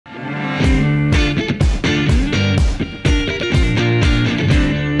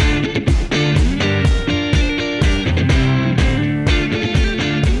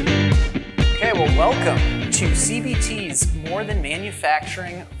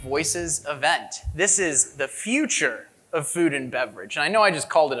Manufacturing Voices event. This is the future of food and beverage. And I know I just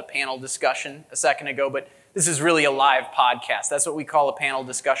called it a panel discussion a second ago, but this is really a live podcast. That's what we call a panel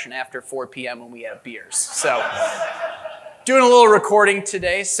discussion after 4 p.m. when we have beers. So doing a little recording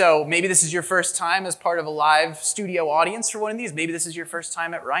today, so maybe this is your first time as part of a live studio audience for one of these. Maybe this is your first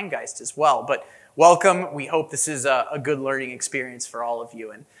time at Rhinegeist as well. But welcome. We hope this is a good learning experience for all of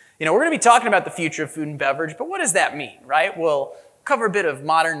you. And we're going to be talking about the future of food and beverage, but what does that mean, right? We'll cover a bit of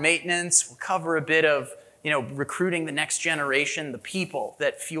modern maintenance. We'll cover a bit of, recruiting the next generation, the people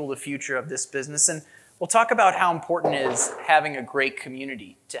that fuel the future of this business. And we'll talk about how important it is having a great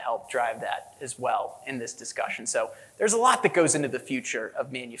community to help drive that as well in this discussion. So there's a lot that goes into the future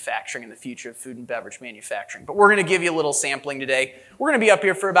of manufacturing and the future of food and beverage manufacturing. But we're going to give you a little sampling today. We're going to be up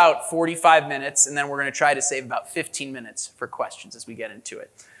here for about 45 minutes, and then we're going to try to save about 15 minutes for questions as we get into it.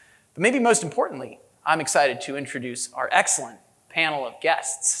 But maybe most importantly, I'm excited to introduce our excellent panel of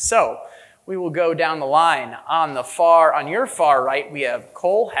guests. So we will go down the line. On your far right, we have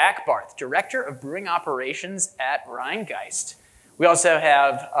Cole Hackbarth, Director of Brewing Operations at Rhinegeist. We also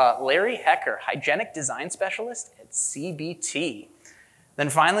have Larry Hecker, Hygienic Design Specialist at CBT. Then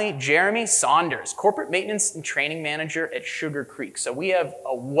finally, Jeremy Saunders, Corporate Maintenance and Training Manager at SugarCreek. So we have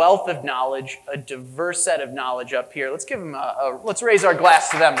a wealth of knowledge, a diverse set of knowledge up here. Let's give them let's raise our glass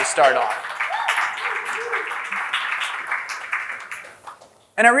to them to start off.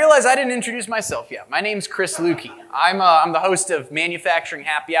 And I realize I didn't introduce myself yet. My name's Chris Luecke. I'm the host of Manufacturing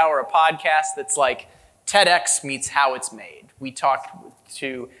Happy Hour, a podcast that's like TEDx meets How It's Made. We talk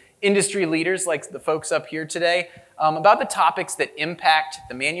to industry leaders like the folks up here today about the topics that impact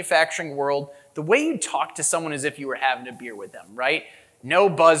the manufacturing world, the way you talk to someone as if you were having a beer with them, right? No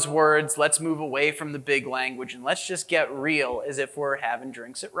buzzwords, let's move away from the big language, and let's just get real as if we're having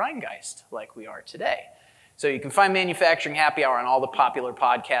drinks at Rhinegeist like we are today. So you can find Manufacturing Happy Hour on all the popular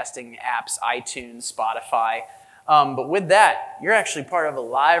podcasting apps, iTunes, Spotify. But with that, you're actually part of a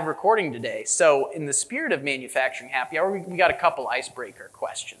live recording today. So in the spirit of Manufacturing Happy Hour, we got a couple icebreaker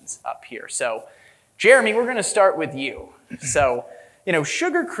questions up here. So Jeremy, we're going to start with you. So,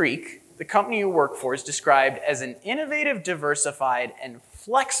 SugarCreek, the company you work for, is described as an innovative, diversified, and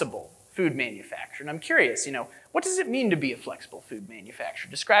flexible food manufacturer. And I'm curious, what does it mean to be a flexible food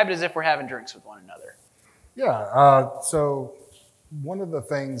manufacturer? Describe it as if we're having drinks with one another. Yeah, so one of the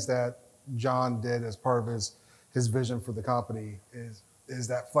things that John did as part of his vision for the company is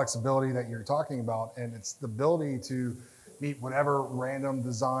that flexibility that you're talking about, and it's the ability to meet whatever random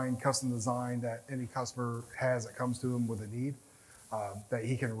design, custom design that any customer has that comes to him with a need, that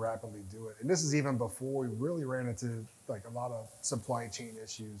he can rapidly do it. And this is even before we really ran into like a lot of supply chain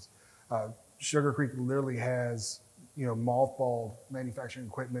issues. SugarCreek literally has mothballed manufacturing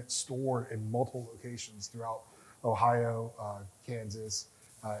equipment stored in multiple locations throughout Ohio, Kansas,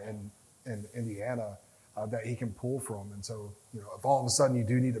 and Indiana that he can pull from. And so, if all of a sudden you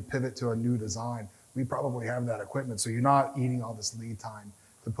do need to pivot to a new design, we probably have that equipment. So you're not eating all this lead time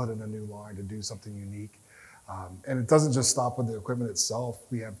to put in a new line to do something unique. And it doesn't just stop with the equipment itself.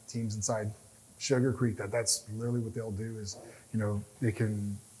 We have teams inside SugarCreek that's literally what they'll do is, they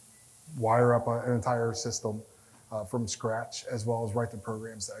can wire up an entire system from scratch, as well as write the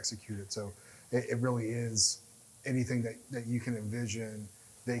programs to execute it. So it really is anything that you can envision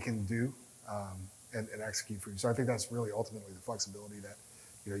they can do and execute for you. So I think that's really ultimately the flexibility that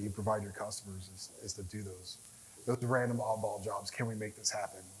you provide your customers is to do those random oddball jobs. Can we make this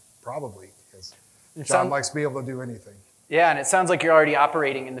happen? Probably, because John likes to be able to do anything. Yeah, and it sounds like you're already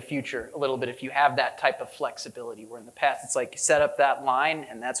operating in the future a little bit if you have that type of flexibility, where in the past it's like you set up that line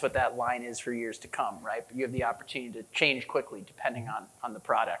and that's what that line is for years to come, right? But you have the opportunity to change quickly depending on the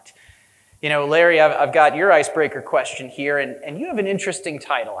product. Larry, I've got your icebreaker question here, and you have an interesting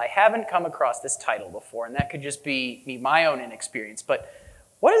title. I haven't come across this title before, and that could just be my own inexperience, but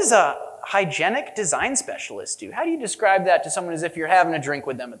what does a hygienic design specialist do? How do you describe that to someone as if you're having a drink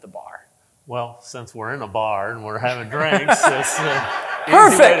with them at the bar? Well, since we're in a bar and we're having drinks, it's an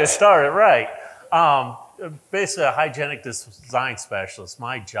Perfect. easy way to start it, right? Basically, a hygienic design specialist,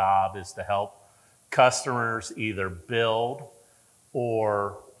 my job is to help customers either build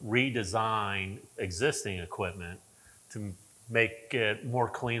or redesign existing equipment to make it more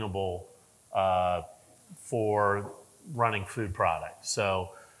cleanable for running food products.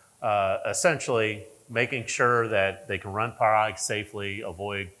 So essentially, making sure that they can run products safely,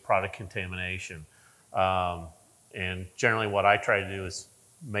 avoid product contamination. And generally what I try to do is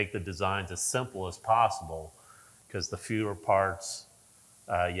make the designs as simple as possible, because the fewer parts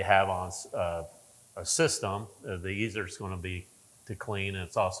you have on a system, the easier it's going to be to clean, and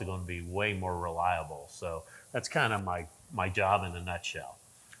it's also going to be way more reliable. So that's kind of my my job in a nutshell.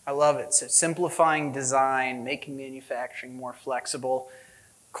 I love it. So simplifying design, making manufacturing more flexible.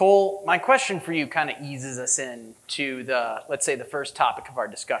 Cole, my question for you kind of eases us in to the, let's say, the first topic of our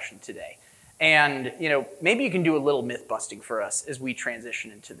discussion today. And, you know, maybe you can do a little myth busting for us as we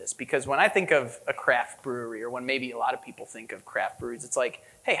transition into this. Because when I think of a craft brewery, or when maybe a lot of people think of craft breweries, it's like,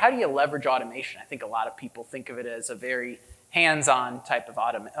 hey, how do you leverage automation? I think a lot of people think of it as a very hands-on type of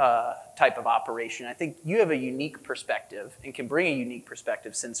operation. I think you have a unique perspective and can bring a unique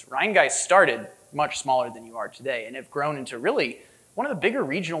perspective, since Rhinegeist started much smaller than you are today and have grown into really one of the bigger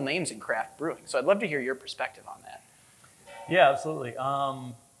regional names in craft brewing. So I'd love to hear your perspective on that. Yeah, absolutely.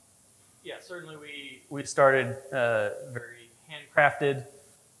 Yeah, certainly we started very handcrafted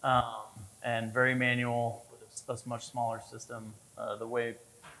and very manual with a much smaller system. The way,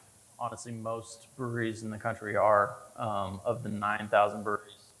 honestly, most breweries in the country are. Of the 9,000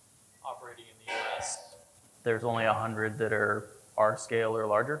 breweries operating in the U.S., there's only 100 that are our scale or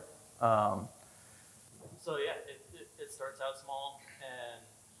larger. So yeah, it starts out small, and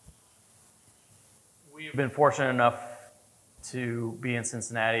we've been fortunate enough to be in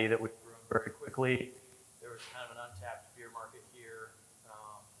Cincinnati that we've grown very quickly. There was kind of an untapped beer market here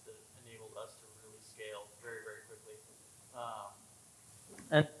that enabled us to really scale very, very quickly.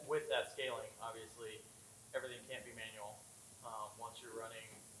 And with that scaling, obviously, everything can't be manual. Once you're running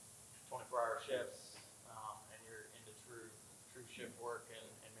 24-hour shifts and you're into true shift work and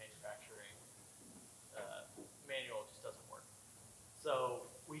manufacturing, manual just doesn't work. So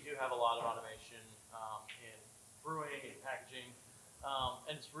we do have a lot of automation in brewing and packaging,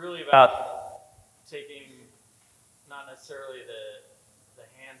 and it's really about taking not necessarily the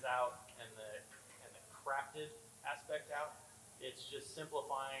hands out and the crafted aspect out. It's just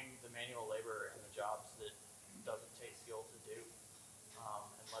simplifying the manual labor and the jobs that doesn't take skill to do,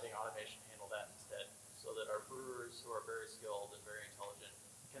 and letting automation handle that instead, so that our brewers, who are very skilled and very intelligent,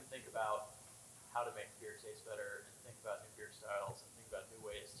 can think about how to make beer taste better, and think about new beer styles, and think about new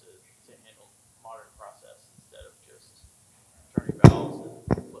ways to handle modern process instead of just turning valves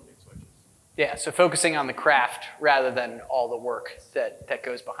and flipping switches. Yeah, so focusing on the craft rather than all the work that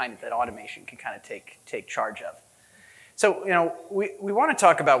goes behind it, that automation can kind of take charge of. So, you know, we want to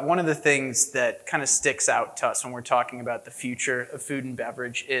talk about one of the things that kind of sticks out to us when we're talking about the future of food and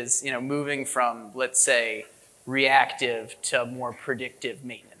beverage is, you know, moving from, let's say, reactive to more predictive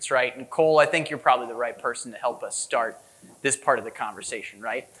maintenance, right? And Cole, I think you're probably the right person to help us start this part of the conversation,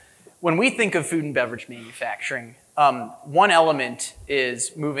 right? When we think of food and beverage manufacturing, one element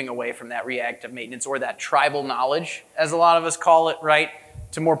is moving away from that reactive maintenance, or that tribal knowledge, as a lot of us call it, right,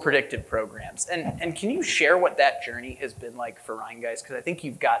 to more predictive programs. And can you share what that journey has been like for Rhinegeist? Because I think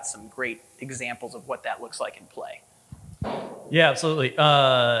you've got some great examples of what that looks like in play. Yeah, absolutely.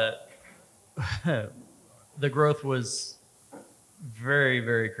 The growth was very,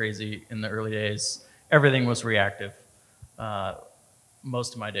 very crazy in the early days. Everything was reactive.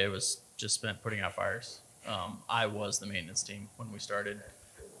 Most of my day was just spent putting out fires. I was the maintenance team when we started.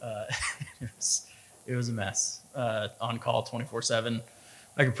 It was a mess. On call 24/7.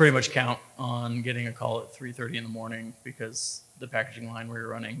 I could pretty much count on getting a call at 3:30 in the morning because the packaging line we were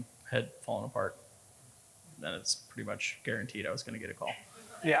running had fallen apart. Then it's pretty much guaranteed I was going to get a call.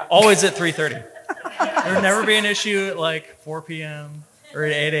 Yeah. Always at 3:30. There would never be an issue at like 4 p.m. or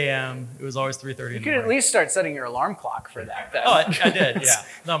at 8 a.m. It was always 3:30 in the morning. You could at least start setting your alarm clock for that then. Oh, I did, yeah.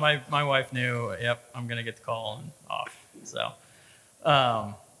 No, my wife knew, yep, I'm going to get the call and off. So,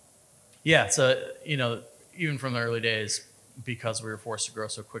 yeah, so, you know, even from the early days, because we were forced to grow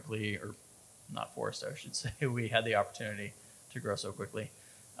so quickly, or not forced, I should say, we had the opportunity to grow so quickly.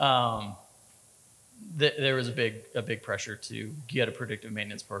 There was a big pressure to get a predictive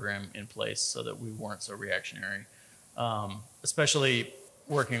maintenance program in place so that we weren't so reactionary, especially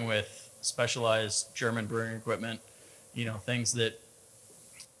working with specialized German brewing equipment, you know, things that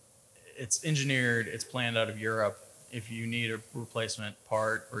it's engineered, it's planned out of Europe. If you need a replacement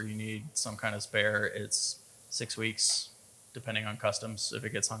part or you need some kind of spare, it's 6 weeks, depending on customs, if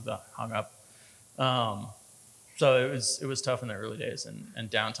it gets hung up. So it was tough in the early days, and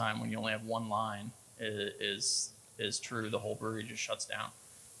downtime when you only have one line is true. The whole brewery just shuts down,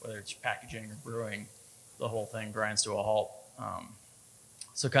 whether it's packaging or brewing, the whole thing grinds to a halt.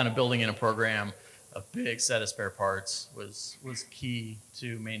 So kind of building in a program, a big set of spare parts was key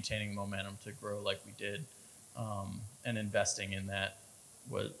to maintaining momentum to grow like we did, and investing in that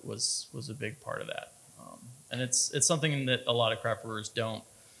was a big part of that. And it's something that a lot of craft brewers don't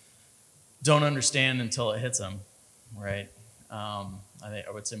understand until it hits them, right?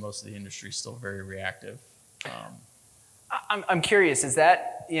 I would say most of the industry is still very reactive. I'm curious, is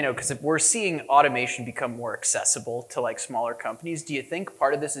that, because if we're seeing automation become more accessible to like smaller companies, do you think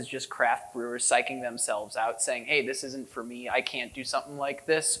part of this is just craft brewers psyching themselves out saying, hey, this isn't for me, I can't do something like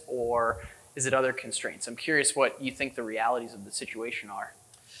this, or is it other constraints? I'm curious what you think the realities of the situation are.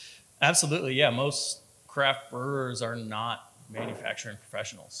 Absolutely, yeah. Most craft brewers are not manufacturing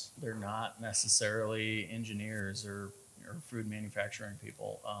professionals. They're not necessarily engineers or food manufacturing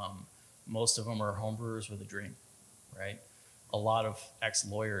people. Most of them are home brewers with a dream, right? A lot of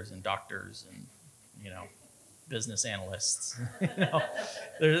ex-lawyers and doctors and, business analysts.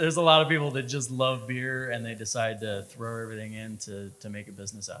 There's a lot of people that just love beer and they decide to throw everything in to make a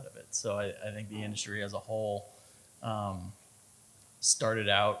business out of it. So I think the industry as a whole started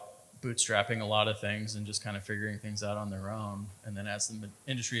out bootstrapping a lot of things and just kind of figuring things out on their own. And then as the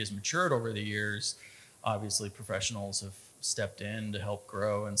industry has matured over the years, obviously professionals have stepped in to help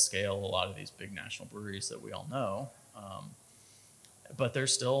grow and scale a lot of these big national breweries that we all know. But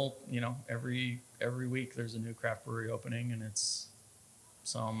there's still, every week there's a new craft brewery opening, and it's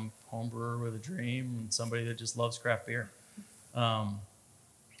some home brewer with a dream and somebody that just loves craft beer.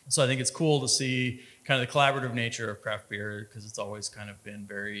 So I think it's cool to see kind of the collaborative nature of craft beer, because it's always kind of been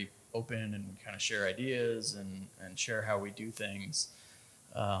very open and kind of share ideas and share how we do things.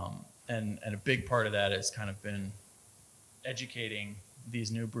 And a big part of that has kind of been educating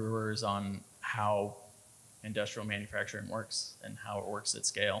these new brewers on how industrial manufacturing works and how it works at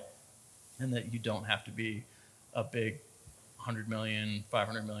scale, and that you don't have to be a big 100 million,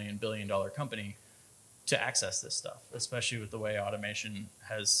 500 million, billion-dollar company to access this stuff, especially with the way automation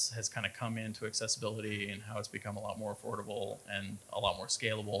has kind of come into accessibility and how it's become a lot more affordable and a lot more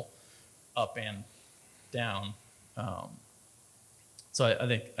scalable up and down. So I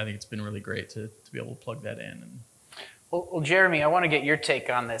think it's been really great to be able to plug that in. And Well, Jeremy, I want to get your take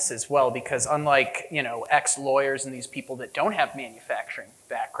on this as well, because unlike, ex-lawyers and these people that don't have manufacturing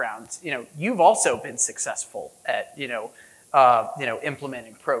backgrounds, you've also been successful at,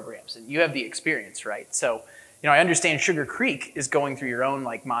 implementing programs, and you have the experience, right? So, I understand SugarCreek is going through your own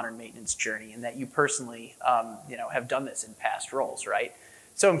modern maintenance journey, and that you personally, have done this in past roles, right?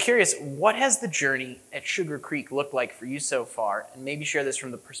 So I'm curious, what has the journey at SugarCreek looked like for you so far? And maybe share this from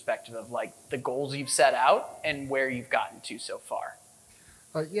the perspective of the goals you've set out and where you've gotten to so far.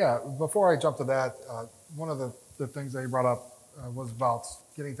 Yeah, before I jump to that, one of the things that you brought up was about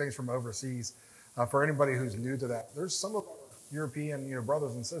getting things from overseas. For anybody who's new to that, there's some of our European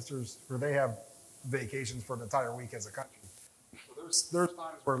brothers and sisters where they have vacations for an entire week as a country. So there's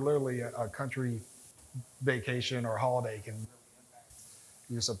times where literally a country vacation or holiday can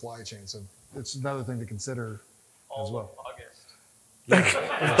your supply chain. So it's another thing to consider as well. August.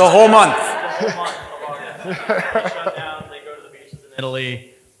 The whole month. The whole month of August. They shut down, they go to the beaches in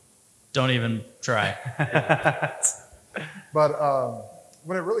Italy. Don't even try. But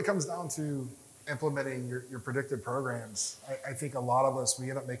when it really comes down to implementing your predictive programs, I think a lot of us, we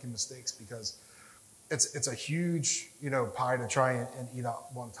end up making mistakes because it's a huge pie to try and eat out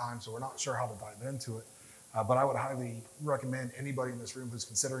one time. So we're not sure how to dive into it. But I would highly recommend anybody in this room who's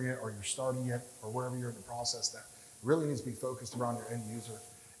considering it, or you're starting it, or wherever you're in the process, that really needs to be focused around your end user.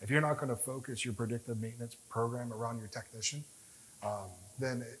 If you're not going to focus your predictive maintenance program around your technician,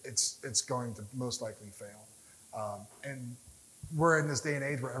 then it's going to most likely fail. And we're in this day and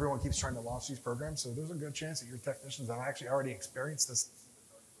age where everyone keeps trying to launch these programs, so there's a good chance that your technicians have actually already experienced this.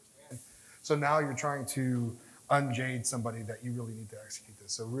 So now you're trying to unjade somebody that you really need to execute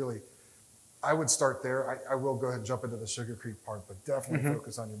this. So really, I would start there. I will go ahead and jump into the SugarCreek part, but definitely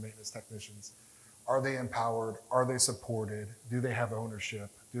focus on your maintenance technicians. Are they empowered? Are they supported? Do they have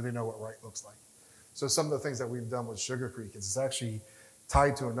ownership? Do they know what right looks like? So some of the things that we've done with SugarCreek is it's actually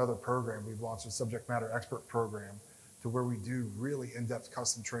tied to another program. We've launched a subject matter expert program to where we do really in-depth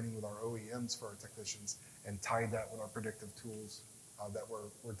custom training with our OEMs for our technicians and tie that with our predictive tools that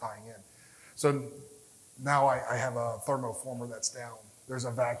we're tying in. So now I have a thermoformer that's down. There's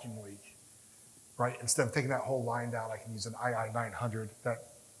a vacuum leak. Right? Instead of taking that whole line down, I can use an II-900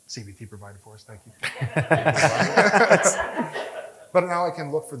 that CBT provided for us. Thank you. But now I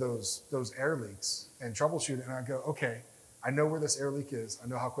can look for those air leaks and troubleshoot it, and I go, okay, I know where this air leak is. I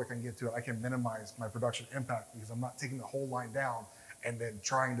know how quick I can get to it. I can minimize my production impact because I'm not taking the whole line down and then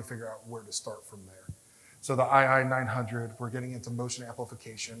trying to figure out where to start from there. So the II-900, we're getting into motion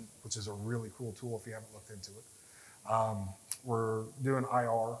amplification, which is a really cool tool if you haven't looked into it. We're doing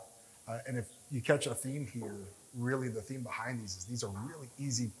IR. And if you catch a theme here, really the theme behind these are really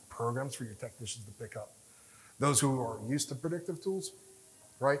easy programs for your technicians to pick up. Those who are used to predictive tools,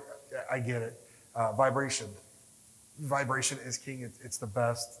 right? I get it. Vibration. Vibration is king. It's the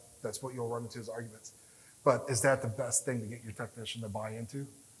best. That's what you'll run into as arguments. But is that the best thing to get your technician to buy into?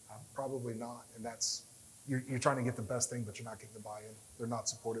 Probably not. And that's, you're trying to get the best thing, but you're not getting the buy-in. They're not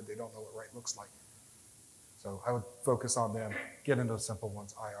supported. They don't know what right looks like. So I would focus on them, get into simple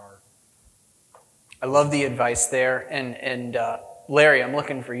ones, IR. I love the advice there. And Larry, I'm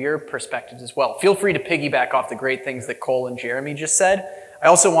looking for your perspectives as well. Feel free to piggyback off the great things that Cole and Jeremy just said. I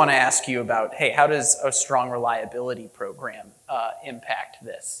also want to ask you about, hey, how does a strong reliability program impact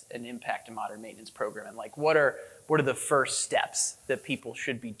this and impact a modern maintenance program? And like, what are the first steps that people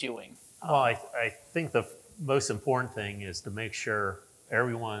should be doing? Well, I think the most important thing is to make sure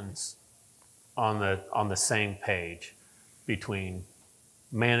everyone's on the same page between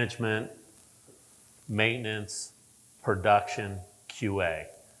management, maintenance, production, QA.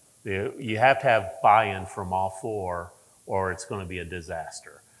 You have to have buy-in from all four, or it's going to be a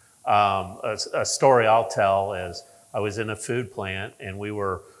disaster. A story I'll tell is I was in a food plant and we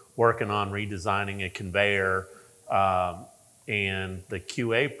were working on redesigning a conveyor, and the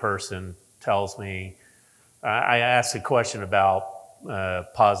QA person tells me, I asked a question about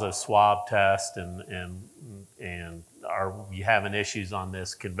positive swab test and are you having issues on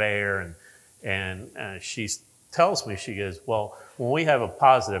this conveyor? And she tells me, she goes, well, when we have a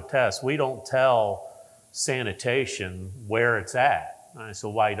positive test, we don't tell sanitation where it's at. And I said,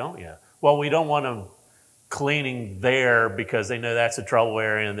 why don't you? Well, we don't want them cleaning there because they know that's a trouble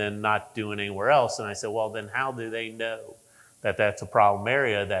area and then not doing anywhere else. And I said, well, then how do they know that that's a problem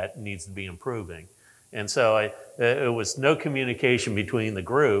area that needs to be improving? And so it was no communication between the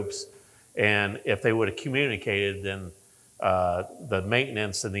groups. And if they would have communicated, then the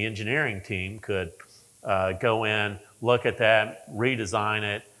maintenance and the engineering team could go in, look at that, redesign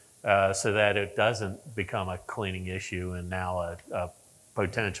it so that it doesn't become a cleaning issue and now a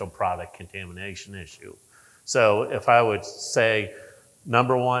potential product contamination issue. So if I would say,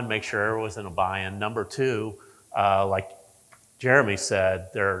 number one, make sure everyone's in a buy-in. Number two, like Jeremy said,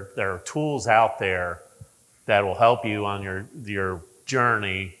 there are tools out there that will help you on your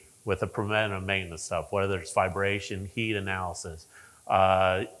journey with the preventive maintenance stuff, whether it's vibration, heat analysis,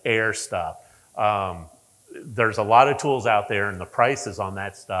 air stuff. There's a lot of tools out there, and the prices on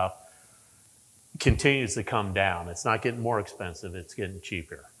that stuff continues to come down. It's not getting more expensive, it's getting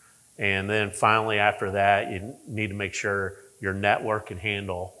cheaper. And then finally after that, you need to make sure your network can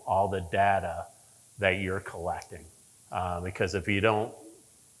handle all the data that you're collecting. Because if you don't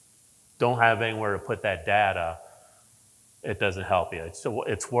have anywhere to put that data, it doesn't help you.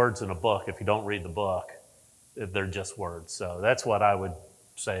 It's words in a book. If you don't read the book, they're just words. So that's what I would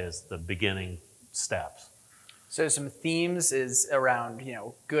say is the beginning steps. So some themes is around,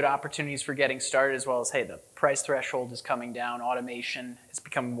 good opportunities for getting started, as well as, hey, the price threshold is coming down, automation is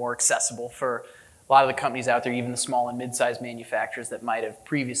becoming more accessible for a lot of the companies out there, even the small and mid-sized manufacturers that might have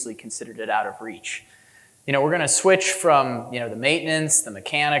previously considered it out of reach. We're going to switch from, the maintenance, the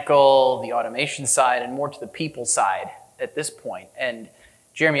mechanical, the automation side, and more to the people side at this point. And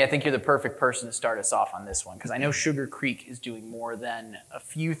Jeremy, I think you're the perfect person to start us off on this one, because I know SugarCreek is doing more than a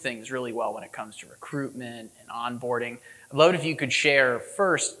few things really well when it comes to recruitment and onboarding. I'd love it if you could share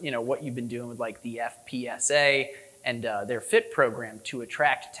first, what you've been doing with like the FPSA and their FIT program to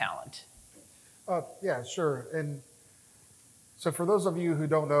attract talent. Yeah, sure. And so for those of you who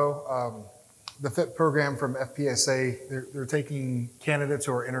don't know, the FIT program from FPSA, they're taking candidates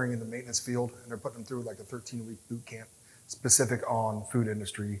who are entering in the maintenance field, and they're putting them through like a 13-week boot camp specific on food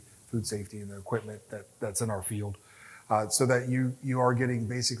industry, food safety, and the equipment that's in our field, so that you are getting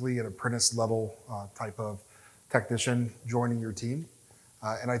basically an apprentice level type of technician joining your team.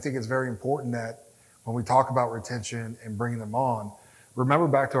 And I think it's very important that when we talk about retention and bringing them on, remember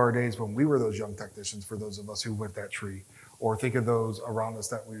back to our days when we were those young technicians, for those of us who went that tree, or think of those around us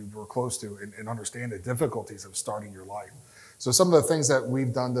that we were close to, and understand the difficulties of starting your life. So some of the things that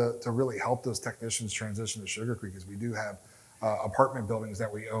we've done to really help those technicians transition to SugarCreek is we do have apartment buildings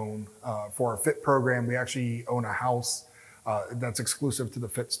that we own. For our FIT program, we actually own a house that's exclusive to the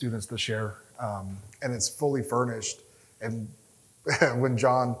FIT students to share, and it's fully furnished. And when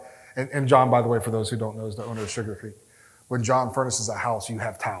John, and John, by the way, for those who don't know, is the owner of SugarCreek. When John furnishes a house, you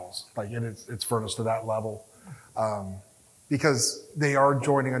have towels, it's furnished to that level. Because they are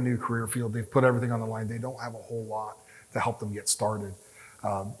joining a new career field. They've put everything on the line. They don't have a whole lot to help them get started.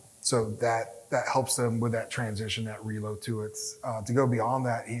 So that helps them with that transition, that reload to it. To go beyond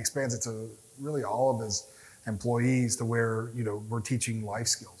that, he expands it to really all of his employees, to where, we're teaching life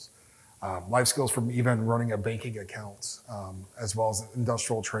skills. Life skills from even running a banking account, as well as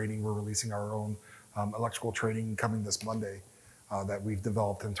industrial training. We're releasing our own electrical training coming this Monday that we've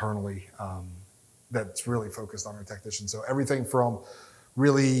developed internally. That's really focused on our technicians. So everything from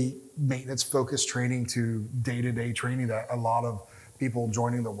really maintenance focused training to day-to-day training that a lot of people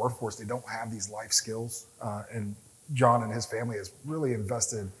joining the workforce, they don't have these life skills. And John and his family has really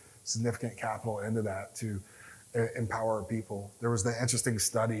invested significant capital into that to empower people. There was the interesting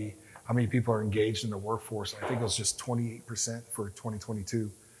study, how many people are engaged in the workforce. I think it was just 28% for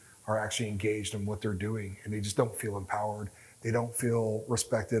 2022 are actually engaged in what they're doing, and they just don't feel empowered. They don't feel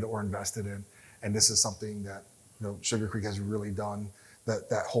respected or invested in. And this is something that SugarCreek has really done,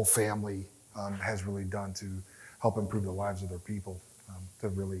 that whole family has really done to help improve the lives of their people, to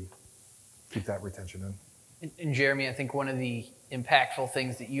really keep that retention in. And Jeremy, I think one of the impactful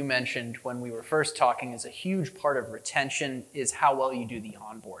things that you mentioned when we were first talking is a huge part of retention is how well you do the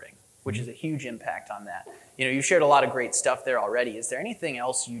onboarding, which is a huge impact on that. You shared a lot of great stuff there already. Is there anything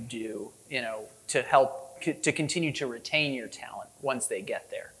else you do, to help to continue to retain your talent once they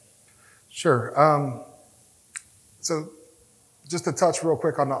get there? Sure. So just to touch real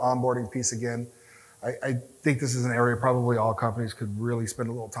quick on the onboarding piece again, I think this is an area probably all companies could really spend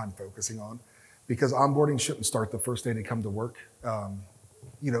a little time focusing on, because onboarding shouldn't start the first day they come to work.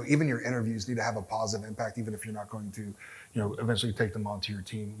 Even your interviews need to have a positive impact, even if you're not going to, eventually take them onto your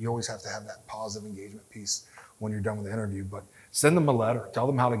team. You always have to have that positive engagement piece when you're done with the interview, but send them a letter, tell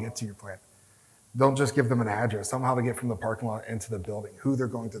them how to get to your plant. Don't just give them an address, tell them how to get from the parking lot into the building, who they're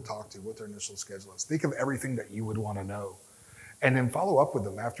going to talk to, what their initial schedule is. Think of everything that you would want to know. And then follow up with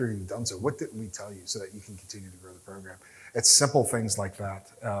them after you've done so. What didn't we tell you so that you can continue to grow the program? It's simple things like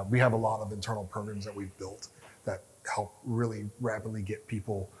that. We have a lot of internal programs that we've built that help really rapidly get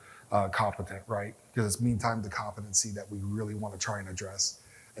people competent, right? Because it's meantime to competency that we really want to try and address.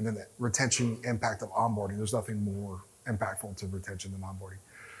 And then the retention impact of onboarding, there's nothing more impactful to retention than onboarding.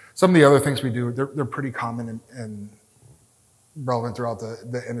 Some of the other things we do, they're pretty common and relevant throughout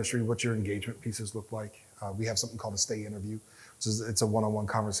the industry, what your engagement pieces look like. We have something called a stay interview, which is it's a one-on-one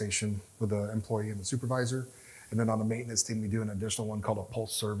conversation with the employee and the supervisor. And then on the maintenance team, we do an additional one called a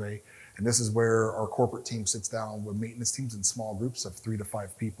pulse survey. And this is where our corporate team sits down with maintenance teams in small groups of 3 to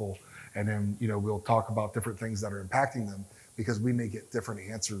 5 people. And then, we'll talk about different things that are impacting them, because we may get different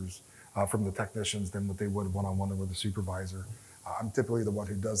answers from the technicians than what they would one-on-one with the supervisor. I'm typically the one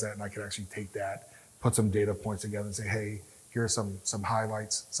who does that, and I can actually take that, put some data points together and say, hey, here are some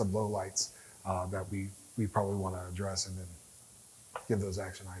highlights, some lowlights that we probably want to address, and then give those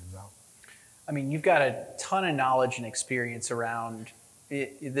action items out. I mean, you've got a ton of knowledge and experience around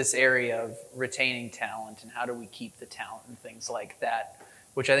this area of retaining talent and how do we keep the talent and things like that,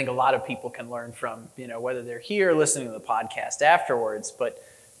 which I think a lot of people can learn from, whether they're here listening to the podcast afterwards. But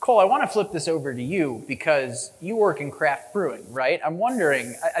Cole, I want to flip this over to you because you work in craft brewing, right? I'm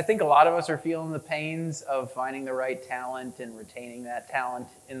wondering, I think a lot of us are feeling the pains of finding the right talent and retaining that talent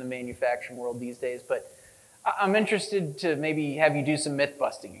in the manufacturing world these days, but I'm interested to maybe have you do some myth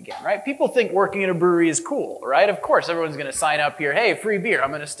busting again, right? People think working at a brewery is cool, right? Of course, everyone's going to sign up here. Hey, free beer, I'm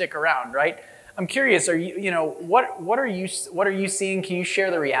going to stick around, right? I'm curious, are you, what are you seeing? Can you share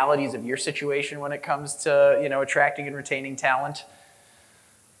the realities of your situation when it comes to, attracting and retaining talent?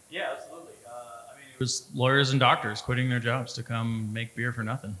 Yeah, absolutely. It was lawyers and doctors quitting their jobs to come make beer for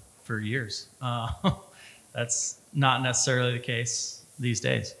nothing for years. That's not necessarily the case these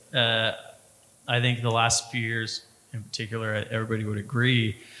days. I think the last few years in particular, everybody would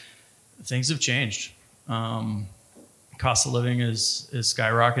agree, things have changed. Cost of living is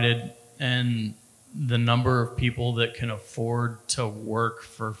skyrocketed, and the number of people that can afford to work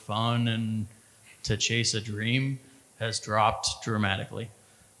for fun and to chase a dream has dropped dramatically.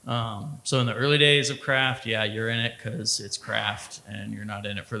 So in the early days of craft, yeah, you're in it because it's craft and you're not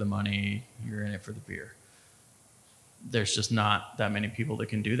in it for the money, you're in it for the beer. There's just not that many people that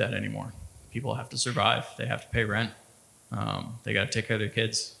can do that anymore. People have to survive. They have to pay rent. They got to take care of their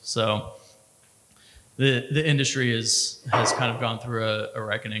kids. So the industry has kind of gone through a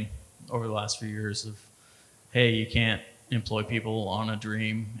reckoning over the last few years of, hey, you can't employ people on a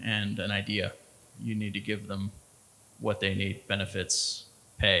dream and an idea. You need to give them what they need, benefits,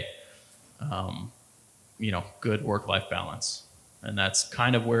 pay, good work-life balance. And that's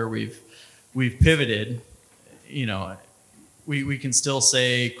kind of where we've pivoted. We can still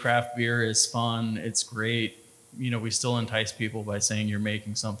say craft beer is fun, it's great. We still entice people by saying you're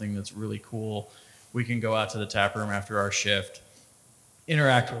making something that's really cool. We can go out to the tap room after our shift,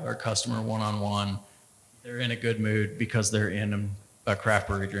 interact with our customer one-on-one. They're in a good mood because they're in a craft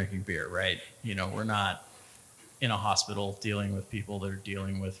brewery drinking beer, right? We're not in a hospital dealing with people that are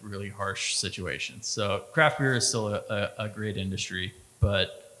dealing with really harsh situations. So craft beer is still a great industry,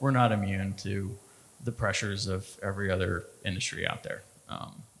 but we're not immune to the pressures of every other industry out there.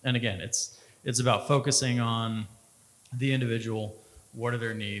 And again, it's about focusing on the individual, what are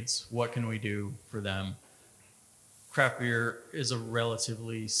their needs? What can we do for them? Craft beer is a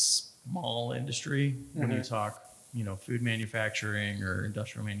relatively small industry when you talk, food manufacturing or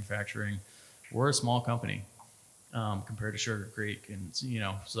industrial manufacturing. We're a small company compared to SugarCreek, and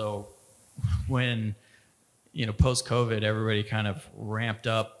so when post-COVID, everybody kind of ramped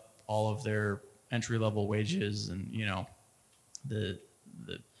up all of their entry-level wages, and the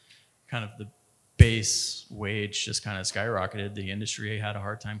kind of the base wage just kind of skyrocketed. The industry had a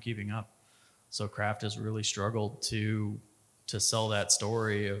hard time keeping up. So craft has really struggled to sell that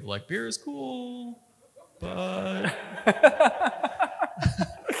story of like, beer is cool, but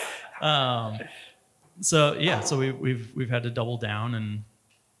so we've had to double down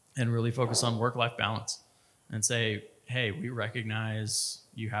and really focus on work-life balance and say, hey, we recognize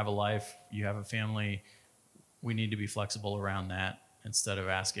you have a life, you have a family, we need to be flexible around that instead of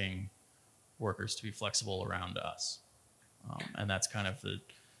asking workers to be flexible around us. And that's kind of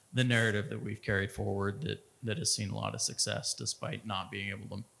the narrative that we've carried forward that has seen a lot of success despite not being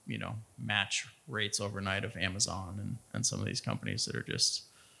able to, match rates overnight of Amazon and some of these companies that are just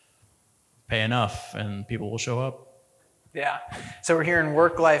pay enough and people will show up. Yeah. So we're hearing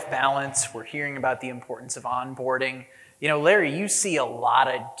work-life balance. We're hearing about the importance of onboarding. Larry, you see a lot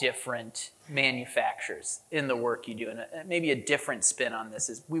of different manufacturers in the work you do, and maybe a different spin on this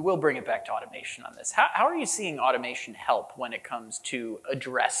is we will bring it back to automation on this. How are you seeing automation help when it comes to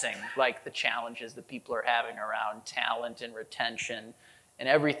addressing like the challenges that people are having around talent and retention and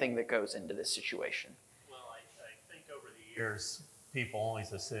everything that goes into this situation? Well, I think over the years, people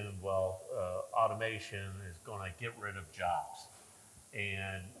always assumed, automation is going to get rid of jobs.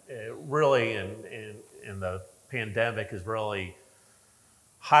 And it really, in the pandemic, has really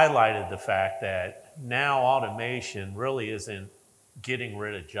highlighted the fact that now automation really isn't getting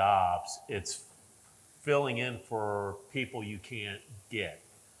rid of jobs. It's filling in for people you can't get.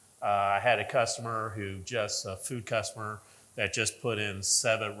 I had a customer a food customer, that just put in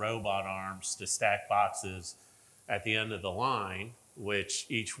 7 robot arms to stack boxes at the end of the line, which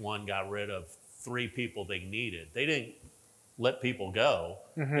each one got rid of 3 people they needed. They didn't let people go.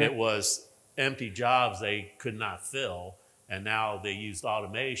 It was empty jobs they could not fill, and now they used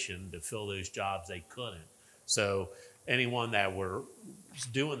automation to fill those jobs they couldn't. So anyone that were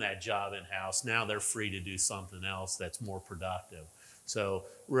doing that job in-house, now they're free to do something else that's more productive. So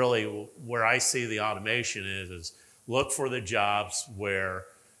really where I see the automation is look for the jobs where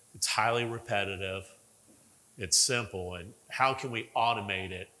it's highly repetitive, it's simple, and how can we automate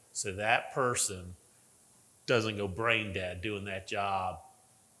it so that person doesn't go brain dead doing that job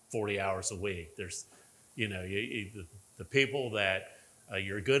 40 hours a week. There's, the people that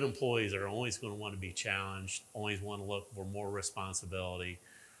your good employees are always going to want to be challenged, always want to look for more responsibility.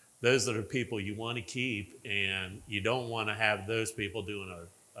 Those are the people you want to keep, and you don't want to have those people doing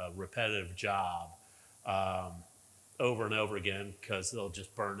a repetitive job over and over again, because they'll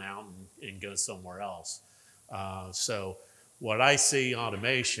just burn out and go somewhere else. So what I see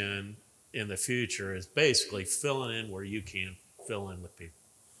automation in the future is basically filling in where you can't fill in with people.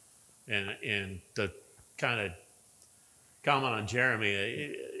 And to kind of comment on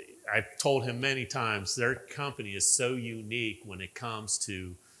Jeremy, I've told him many times their company is so unique when it comes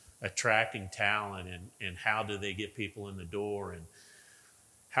to attracting talent and how do they get people in the door and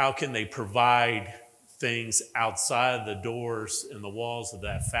how can they provide things outside the doors and the walls of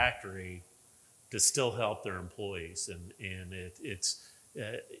that factory to still help their employees. And it's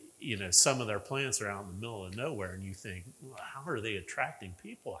some of their plants are out in the middle of nowhere, and you think, well, how are they attracting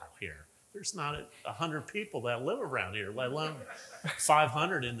people out here? There's not 100 people that live around here, let alone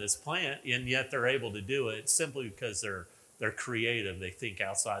 500 in this plant, and yet they're able to do it simply because they're creative. They think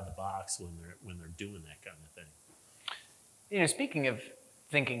outside the box when they're doing that kind of thing. Speaking of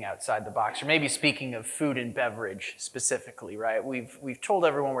thinking outside the box, or maybe speaking of food and beverage specifically, right? We've told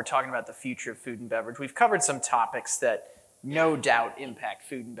everyone we're talking about the future of food and beverage. We've covered some topics that no doubt impact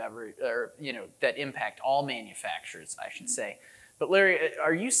food and beverage, or that impact all manufacturers, I should say. But Larry,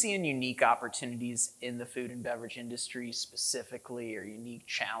 are you seeing unique opportunities in the food and beverage industry specifically, or unique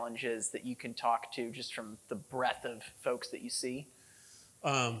challenges that you can talk to just from the breadth of folks that you see?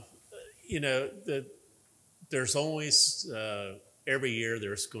 There's always, every year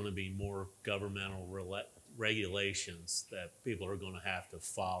there's going to be more governmental regulations that people are going to have to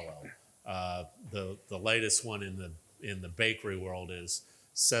follow. The latest one in the bakery world is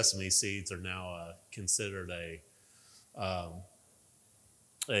sesame seeds are now considered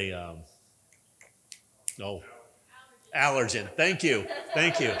allergen. Thank you.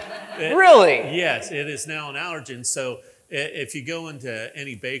 Really? Yes, it is now an allergen. So if you go into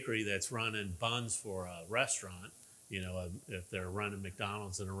any bakery that's running buns for a restaurant, if they're running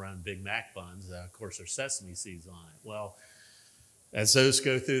McDonald's and they're running Big Mac buns, of course there's sesame seeds on it. Well, as those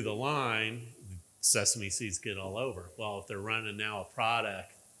go through the line, sesame seeds get all over. Well, if they're running now a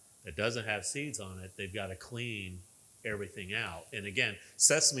product that doesn't have seeds on it, they've got to clean everything out. And again,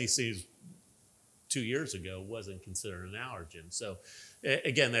 sesame seeds 2 years ago wasn't considered an allergen. So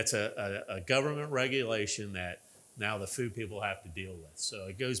again, that's a government regulation that now the food people have to deal with. So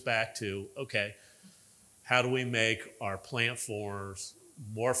it goes back to, okay, how do we make our plant forms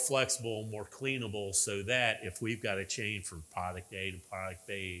more flexible, more cleanable, so that if we've got to change from product A to product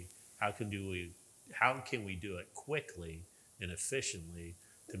B, how can we do it quickly and efficiently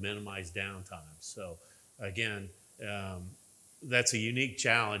to minimize downtime? So again, that's a unique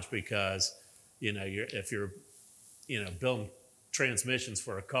challenge because if you're building transmissions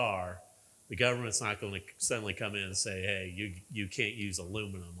for a car, the government's not going to suddenly come in and say, hey, you can't use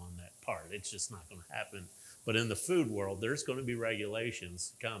aluminum on that part. It's just not going to happen. But in the food world, there's going to be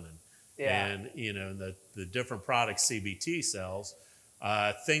regulations coming. Yeah. And the different products CBT sells,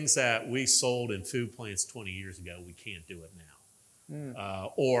 things that we sold in food plants 20 years ago, we can't do it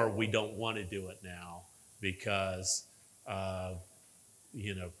now. Or we don't want to do it now because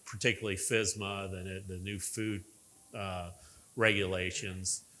particularly FSMA, the new food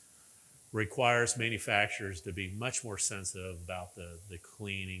regulations, requires manufacturers to be much more sensitive about the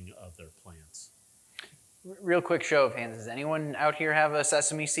cleaning of their plants. Real quick show of hands. Does anyone out here have a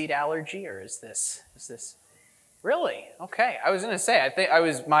sesame seed allergy, or is this really? Okay. I was going to say,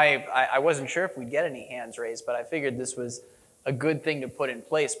 I wasn't sure if we'd get any hands raised, but I figured this was a good thing to put in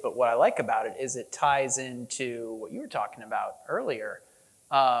place. But what I like about it is it ties into what you were talking about earlier,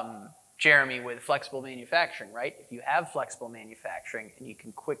 Jeremy, with flexible manufacturing, right? If you have flexible manufacturing and you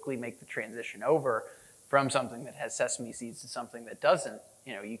can quickly make the transition over from something that has sesame seeds to something that doesn't,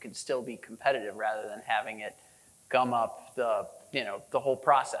 you can still be competitive rather than having it gum up the whole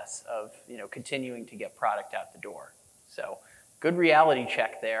process of, continuing to get product out the door. So good reality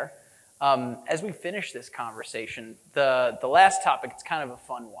check there. As we finish this conversation, the last topic, it's kind of a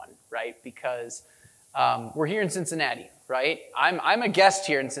fun one, right? Because we're here in Cincinnati, right? I'm a guest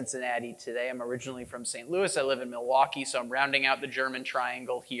here in Cincinnati today. I'm originally from St. Louis. I live in Milwaukee, so I'm rounding out the German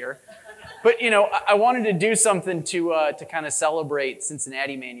triangle here. But, I wanted to do something to kind of celebrate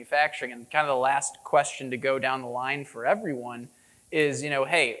Cincinnati manufacturing. And kind of the last question to go down the line for everyone is,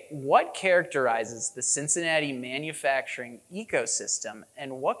 hey, what characterizes the Cincinnati manufacturing ecosystem,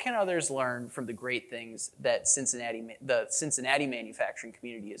 and what can others learn from the great things that the Cincinnati manufacturing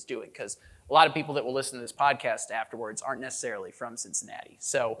community is doing? Because a lot of people that will listen to this podcast afterwards aren't necessarily from Cincinnati.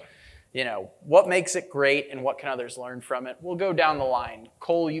 So, what makes it great and what can others learn from it? We'll go down the line.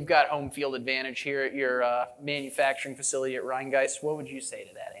 Cole, you've got home field advantage here at your manufacturing facility at Rhinegeist. What would you say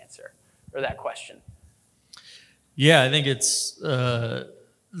to that answer or that question? Yeah, I think it's the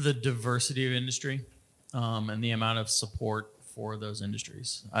diversity of industry and the amount of support for those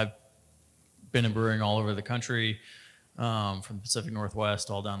industries. I've been in brewing all over the country, from the Pacific Northwest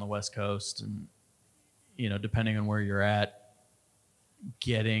all down the West Coast, and depending on where you're at,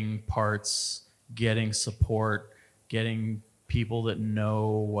 getting parts, getting support, getting people that know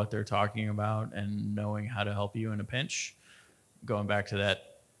what they're talking about and knowing how to help you in a pinch. Going back to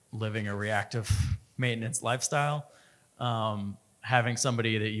that living a reactive maintenance lifestyle, having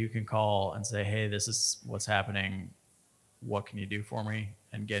somebody that you can call and say, hey, this is what's happening. What can you do for me?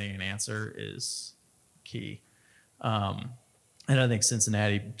 And getting an answer is key. And I think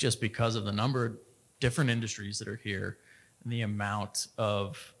Cincinnati, just because of the number of different industries that are here and the amount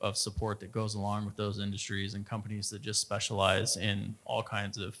of support that goes along with those industries and companies that just specialize in all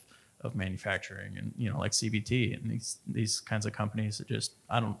kinds of manufacturing and, like CBT and these kinds of companies that just,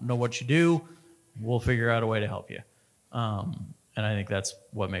 I don't know what you do, we'll figure out a way to help you. And I think that's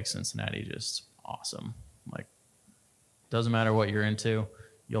what makes Cincinnati just awesome. Like, doesn't matter what you're into,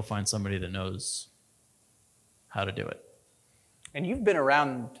 you'll find somebody that knows how to do it. And you've been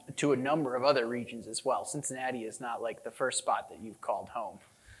around to a number of other regions as well. Cincinnati is not like the first spot that you've called home.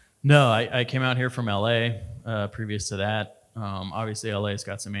 No, I came out here from LA previous to that. Obviously, LA's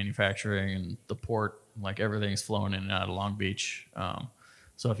got some manufacturing and the port, like everything's flowing in and out of Long Beach.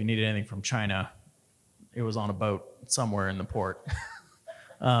 So if you needed anything from China, it was on a boat somewhere in the port.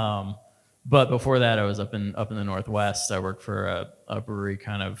 But before that, I was up in the Northwest. I worked for a brewery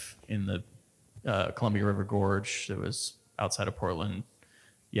kind of in the Columbia River Gorge that was outside of Portland.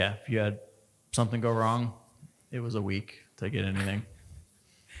 Yeah, if you had something go wrong, it was a week to get anything,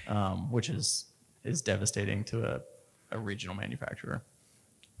 which is devastating to a regional manufacturer.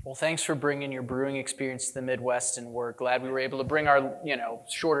 Well, thanks for bringing your brewing experience to the Midwest, and we're glad we were able to bring our,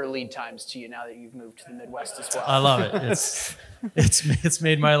 shorter lead times to you now that you've moved to the Midwest as well. I love it. It's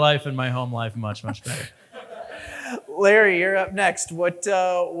made my life and my home life much, much better. Larry, you're up next. What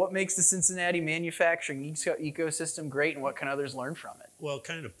makes the Cincinnati manufacturing ecosystem great, and what can others learn from it? Well,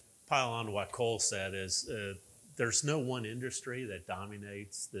 kind of pile on to what Cole said is there's no one industry that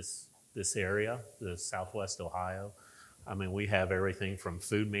dominates this area, the Southwest Ohio. I mean, we have everything from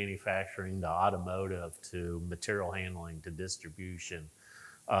food manufacturing to automotive to material handling to distribution,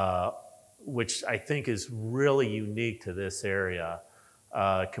 which I think is really unique to this area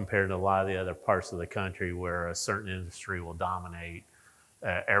compared to a lot of the other parts of the country where a certain industry will dominate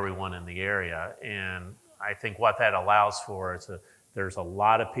everyone in the area. And I think what that allows for is there's a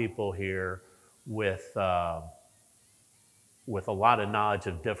lot of people here with a lot of knowledge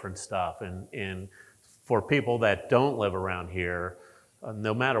of different stuff. And for people that don't live around here,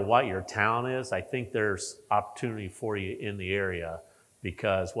 no matter what your town is, I think there's opportunity for you in the area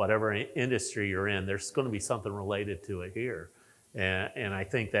because whatever industry you're in, there's going to be something related to it here. And I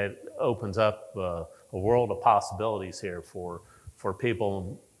think that opens up a world of possibilities here for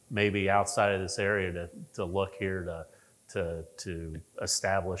people maybe outside of this area to look here to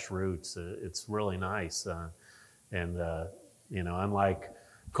establish roots. It's really nice. Unlike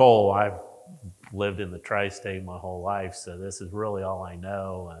Cole, I've lived in the tri-state my whole life, so this is really all I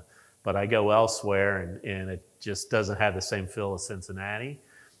know. But I go elsewhere, and it just doesn't have the same feel as Cincinnati.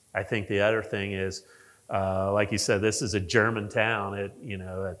 I think the other thing is, like you said, this is a German town.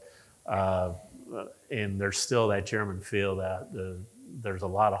 And there's still that German feel. There's a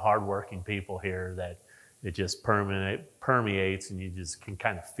lot of hardworking people here that it just permeates, and you just can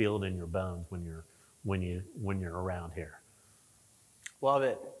kind of feel it in your bones when you're around here. Love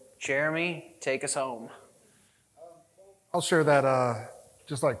it. Jeremy, take us home. I'll share that,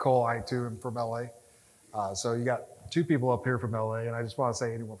 just like Cole, I too am from LA. So you got two people up here from LA, and I just want to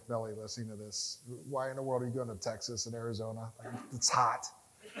say anyone from LA listening to this, why in the world are you going to Texas and Arizona? It's hot.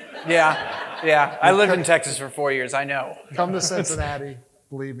 Yeah. I lived in Texas for 4 years, I know. Come to Cincinnati.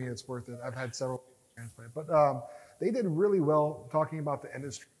 Believe me, it's worth it. I've had several transplants. But they did really well talking about the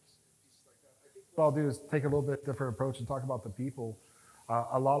industry. What I'll do is take a little bit different approach and talk about the people.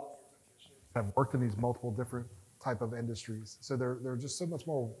 A lot of have worked in these multiple different type of industries. So they're just so much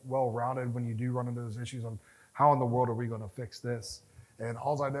more well-rounded when you do run into those issues on how in the world are we going to fix this? And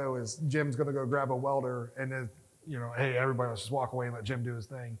all I know is Jim's going to go grab a welder and then, hey, everybody let's just walk away and let Jim do his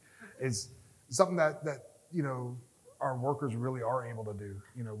thing. Is something that our workers really are able to do.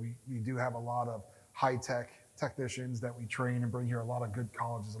 We do have a lot of high-tech technicians that we train and bring here, a lot of good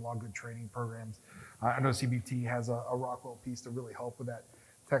colleges, a lot of good training programs. I know CBT has a Rockwell piece to really help with that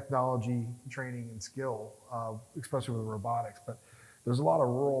technology, training, and skill, especially with robotics. But there's a lot of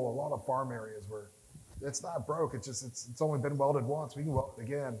rural, a lot of farm areas where it's not broke. It's only been welded once. We can weld it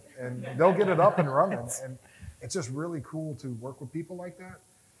again, and they'll get it up and running. And it's just really cool to work with people like that.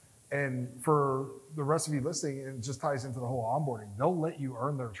 And for the rest of you listening, it just ties into the whole onboarding. They'll let you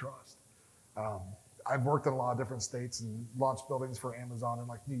earn their trust. I've worked in a lot of different states and launched buildings for Amazon in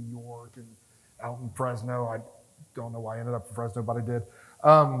like New York and out in Fresno. I don't know why I ended up in Fresno, but I did.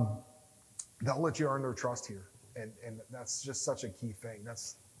 They'll let you earn their trust here. And that's just such a key thing.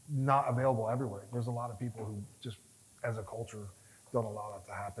 That's not available everywhere. There's a lot of people who just, as a culture, don't allow that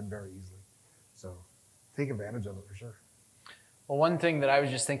to happen very easily. So take advantage of it for sure. Well, one thing that I was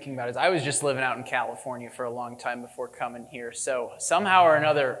just thinking about is I was just living out in California for a long time before coming here. So somehow or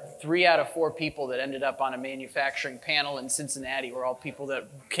another, 3 out of 4 people that ended up on a manufacturing panel in Cincinnati were all people that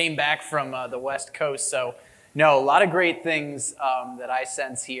came back from the West Coast. So no, a lot of great things that I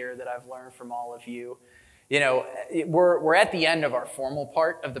sense here that I've learned from all of you. We're at the end of our formal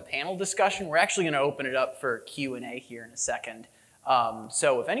part of the panel discussion. We're actually going to open it up for Q&A here in a second.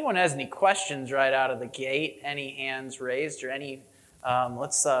 So if anyone has any questions right out of the gate, any hands raised or any,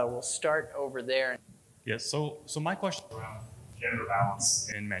 we'll start over there. Yes, so my question is around gender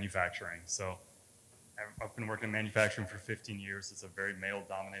balance in manufacturing. So I've been working in manufacturing for 15 years. It's a very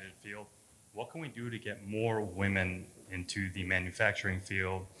male-dominated field. What can we do to get more women into the manufacturing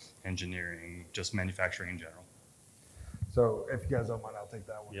field, engineering, just manufacturing in general? So if you guys don't mind, I'll take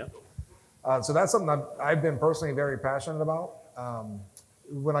that one. Yeah. So that's something I've been personally very passionate about.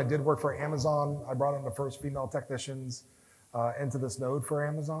 When I did work for Amazon, I brought in the first female technicians into this node for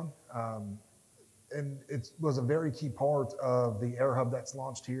Amazon. And it was a very key part of the Air Hub that's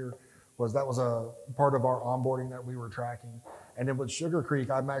launched here. That was a part of our onboarding that we were tracking. And then with SugarCreek,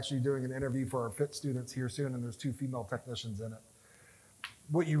 I'm actually doing an interview for our FIT students here soon, and there's 2 female technicians in it.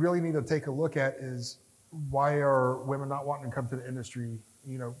 What you really need to take a look at is why are women not wanting to come to the industry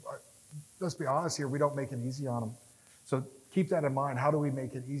let's be honest here, we don't make it easy on them. So keep that in mind. How do we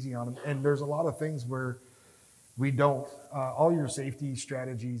make it easy on them? And there's a lot of things where we don't. All your safety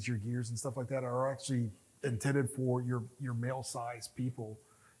strategies, your gears and stuff like that are actually intended for your male size people,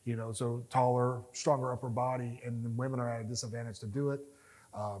 so taller, stronger upper body, and the women are at a disadvantage to do it.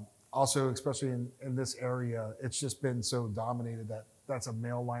 Also, especially in this area, it's just been so dominated that that's a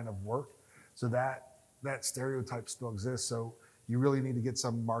male line of work. So that stereotype still exists. So you really need to get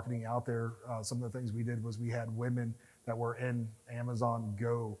some marketing out there. Some of the things we did was we had women that were in Amazon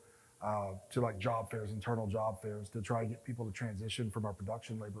Go to like job fairs, internal job fairs, to try to get people to transition from our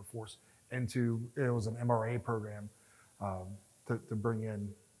production labor force into, it was an MRA program to bring in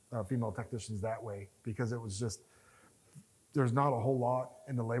female technicians that way, because it was just, there's not a whole lot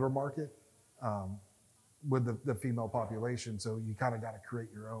in the labor market with the female population. So you kind of got to create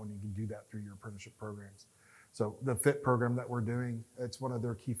your own. You can do that through your apprenticeship programs. So the FIT program that we're doing, it's one of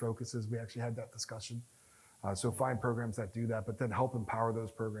their key focuses. We actually had that discussion. So find programs that do that, but then help empower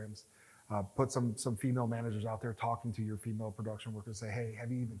those programs. Put some female managers out there talking to your female production workers, say, hey,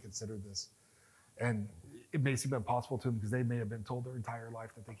 have you even considered this? And it may seem impossible to them because they may have been told their entire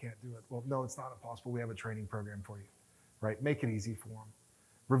life that they can't do it. Well, no, it's not impossible. We have a training program for you, right? Make it easy for them.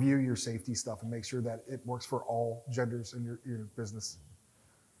 Review your safety stuff and make sure that it works for all genders in your business.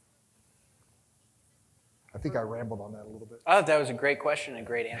 I think I rambled on that a little bit. Oh, that was a great question and a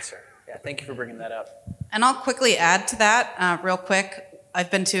great answer. Yeah, thank you for bringing that up. And I'll quickly add to that real quick. I've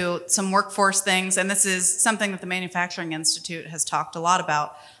been to some workforce things, and this is something that the Manufacturing Institute has talked a lot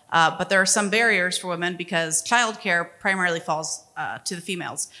about. But there are some barriers for women because childcare primarily falls to the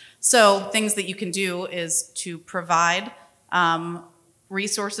females. So things that you can do is to provide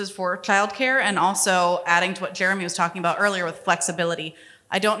resources for childcare, and also adding to what Jeremy was talking about earlier with flexibility.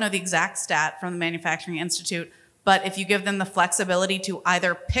 I don't know the exact stat from the Manufacturing Institute, but if you give them the flexibility to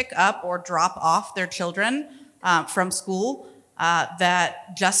either pick up or drop off their children from school,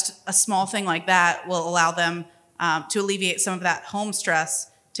 that just a small thing like that will allow them to alleviate some of that home stress,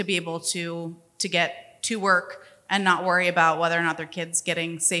 to be able to get to work and not worry about whether or not their kid's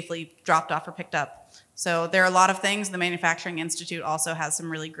getting safely dropped off or picked up. So there are a lot of things. The Manufacturing Institute also has some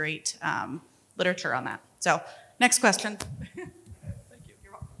really great literature on that. So next question.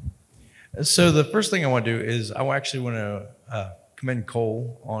 So the first thing I want to do is I actually want to commend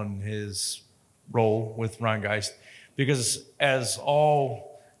Cole on his role with Rhinegeist, because as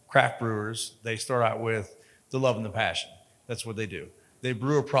all craft brewers, they start out with the love and the passion. That's what they do. They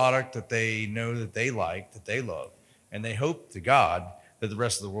brew a product that they know that they like, that they love, and they hope to God that the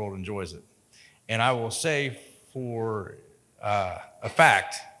rest of the world enjoys it. And I will say for a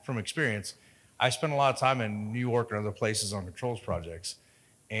fact from experience, I spent a lot of time in New York and other places on controls projects.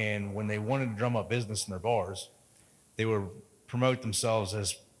 And when they wanted to drum up business in their bars, they would promote themselves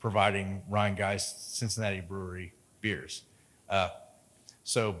as providing Rhinegeist Cincinnati Brewery beers.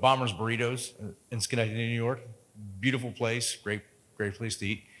 So Bomber's Burritos in Schenectady, New York, beautiful place, great place to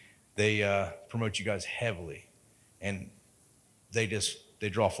eat. They promote you guys heavily, and they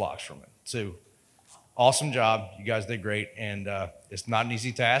draw flocks from it. So awesome job. You guys did great, and it's not an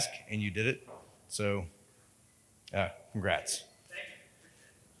easy task, and you did it. So congrats.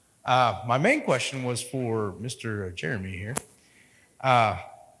 My main question was for Mr. Jeremy here.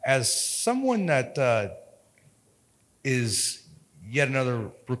 As someone that is yet another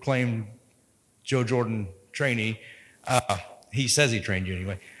proclaimed Joe Jordan trainee, he says he trained you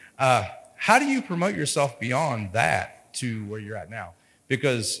anyway. How do you promote yourself beyond that to where you're at now?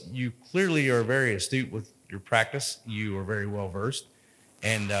 Because you clearly are very astute with your practice. You are very well versed,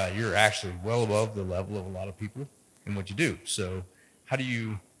 and you're actually well above the level of a lot of people in what you do. So how do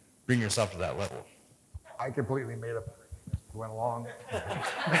you bring yourself to that level? I completely made up everything as we went along.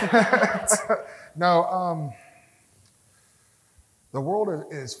 No, the world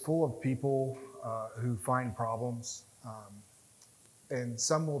is full of people who find problems, and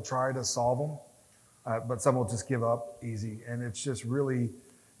some will try to solve them, but some will just give up easy. And it's just really,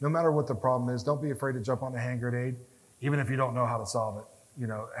 no matter what the problem is, don't be afraid to jump on the hand grenade, even if you don't know how to solve it. You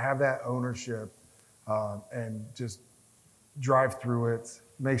know, have that ownership and just drive through it.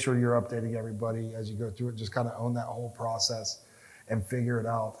 Make sure you're updating everybody as you go through it. Just kind of own that whole process and figure it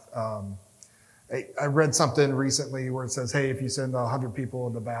out. I read something recently where it says, hey, if you send 100 people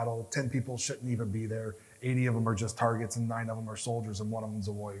into battle, 10 people shouldn't even be there. 80 of them are just targets, and 9 of them are soldiers, and 1 of them's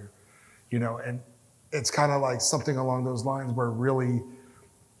a warrior. You know, and it's kind of like something along those lines where really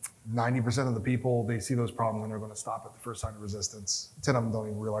 90% of the people, they see those problems and they're going to stop at the first sign of resistance. 10 of them don't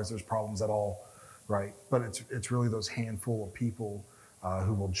even realize there's problems at all, right? But it's really those handful of people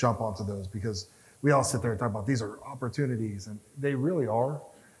who will jump onto those, because we all sit there and talk about these are opportunities, and they really are.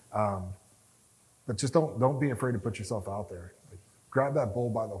 But just don't be afraid to put yourself out there. Like, grab that bull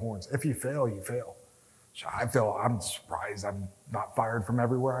by the horns. If you fail, you fail. I'm surprised I'm not fired from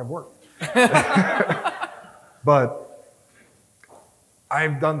everywhere I've worked. But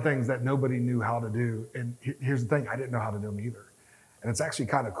I've done things that nobody knew how to do. And here's the thing, I didn't know how to do them either. And it's actually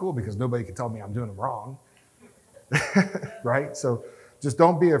kind of cool because nobody can tell me I'm doing them wrong. Right? So just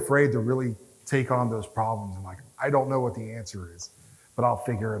don't be afraid to really take on those problems. And like, I don't know what the answer is, but I'll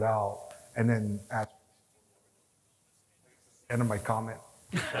figure it out. And then at the end of my comment.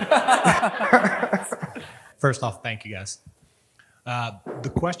 First off, thank you guys.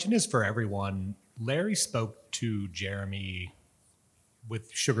 The question is for everyone. Larry spoke to Jeremy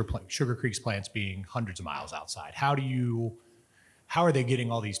with SugarCreek's plants being hundreds of miles outside. How are they getting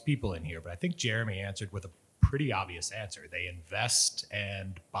all these people in here? But I think Jeremy answered with a pretty obvious answer. They invest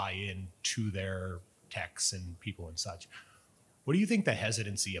and buy into their techs and people and such. What do you think the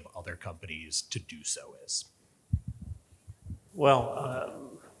hesitancy of other companies to do so is?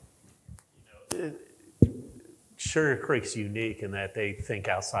 Well, SugarCreek's unique in that they think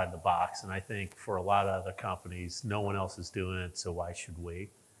outside the box, and I think for a lot of other companies, no one else is doing it, so why should we?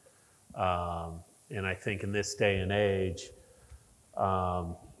 And I think in this day and age,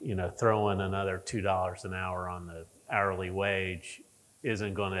 throwing another $2 an hour on the hourly wage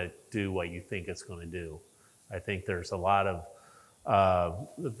isn't going to do what you think it's going to do. I think there's a lot of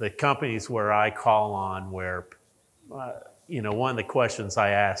the companies where I call on where, one of the questions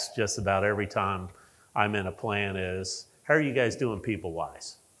I ask just about every time I'm in a plant is, how are you guys doing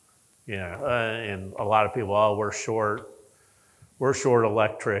people-wise? And a lot of people, we're short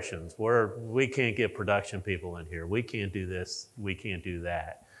electricians. We can't get production people in here. We can't do this. We can't do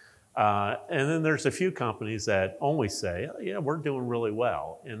that. And then there's a few companies that only say, yeah, we're doing really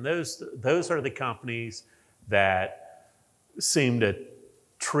well. And those are the companies that seem to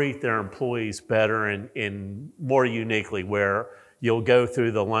treat their employees better and more uniquely, where you'll go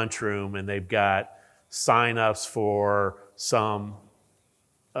through the lunchroom and they've got sign-ups for some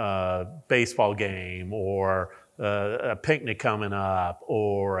baseball game or a picnic coming up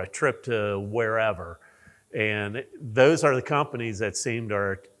or a trip to wherever. And those are the companies that seem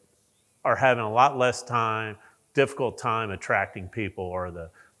to are having a lot less difficult time attracting people, or the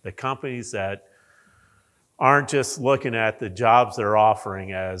companies that aren't just looking at the jobs they're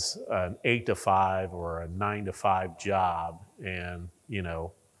offering as an 8 to 5 or a 9 to 5 job. And,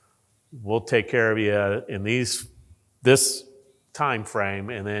 we'll take care of you in this time frame,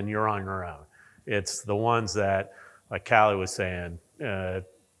 and then you're on your own. It's the ones that, like Callie was saying,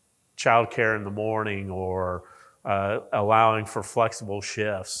 childcare in the morning, or allowing for flexible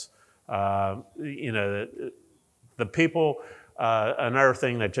shifts. The people, another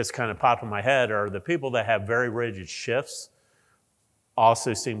thing that just kind of popped in my head are the people that have very rigid shifts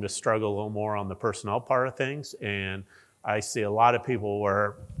also seem to struggle a little more on the personnel part of things. And I see a lot of people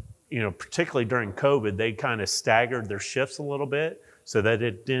where, particularly during COVID, they kind of staggered their shifts a little bit so that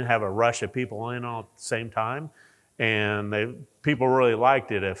it didn't have a rush of people in all at the same time. And people really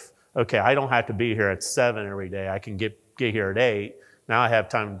liked it. I don't have to be here at 7 every day. I can get here at 8. Now I have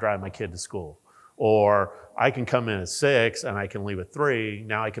time to drive my kid to school. Or I can come in at 6 and I can leave at 3.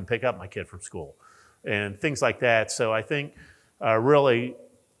 Now I can pick up my kid from school and things like that. So I think really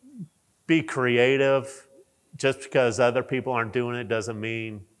be creative. Just because other people aren't doing it doesn't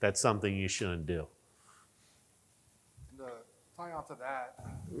mean that's something you shouldn't do. And tie on to that,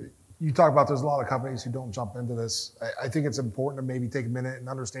 you talk about there's a lot of companies who don't jump into this. I think it's important to maybe take a minute and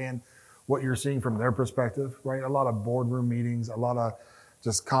understand what you're seeing from their perspective, right? A lot of boardroom meetings, a lot of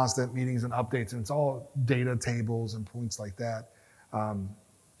just constant meetings and updates, and it's all data tables and points like that.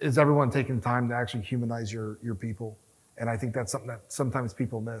 Is everyone taking time to actually humanize your people? And I think that's something that sometimes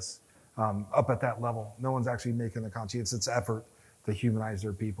people miss. Up at that level, no one's actually making a conscientious effort to humanize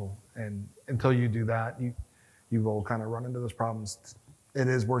their people. And until you do that, you will kind of run into those problems. It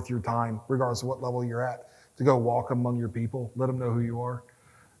is worth your time, regardless of what level you're at, to go walk among your people, let them know who you are.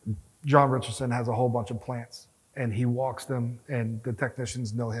 John Richardson has a whole bunch of plants, and he walks them, and the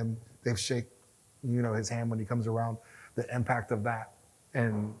technicians know him. They've shake, his hand when he comes around, the impact of that.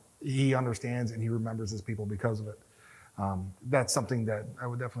 And he understands and he remembers his people because of it. That's something that I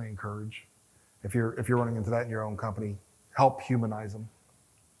would definitely encourage. If you're running into that in your own company, help humanize them.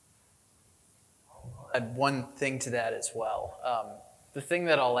 I'll add one thing to that as well. The thing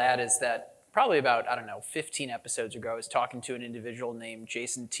that I'll add is that probably about, 15 episodes ago, I was talking to an individual named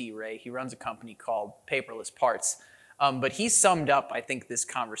Jason T. Ray. He runs a company called Paperless Parts. But he summed up, I think, this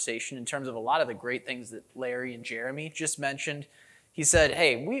conversation in terms of a lot of the great things that Larry and Jeremy just mentioned. He said,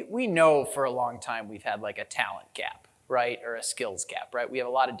 hey, we know for a long time we've had like a talent gap, right? Or a skills gap, right? We have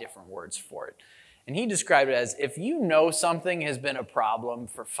a lot of different words for it. And he described it as, if you know something has been a problem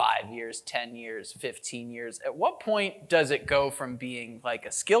for 5 years, 10 years, 15 years, at what point does it go from being like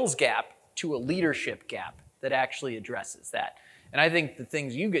a skills gap to a leadership gap that actually addresses that? And I think the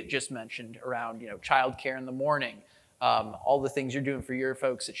things you just mentioned around, childcare in the morning, all the things you're doing for your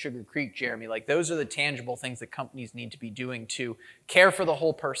folks at SugarCreek, Jeremy, like those are the tangible things that companies need to be doing to care for the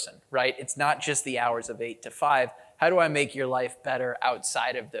whole person, right? It's not just the hours of 8 to 5. How do I make your life better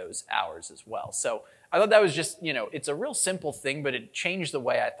outside of those hours as well? So I thought that was just, it's a real simple thing, but it changed the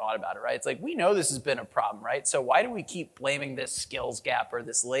way I thought about it, right? It's like, we know this has been a problem, right? So why do we keep blaming this skills gap or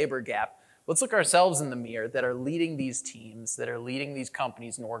this labor gap? Let's look ourselves in the mirror that are leading these teams, that are leading these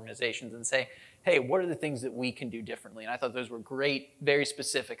companies and organizations and say, hey, what are the things that we can do differently? And I thought those were great, very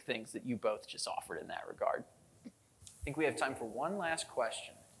specific things that you both just offered in that regard. I think we have time for one last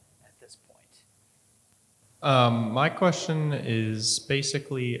question at this point. My question is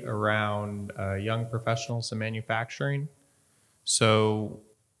basically around young professionals in manufacturing. So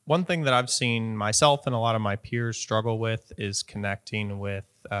one thing that I've seen myself and a lot of my peers struggle with is connecting with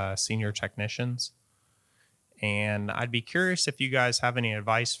senior technicians. And I'd be curious if you guys have any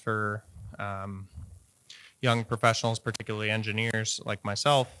advice for young professionals, particularly engineers like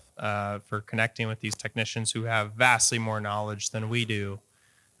myself, for connecting with these technicians who have vastly more knowledge than we do.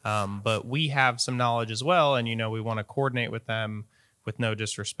 But we have some knowledge as well, and we want to coordinate with them with no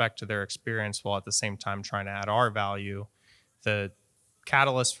disrespect to their experience while at the same time trying to add our value. The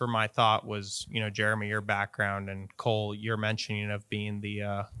catalyst for my thought was, Jeremy, your background, and Cole, your mentioning of being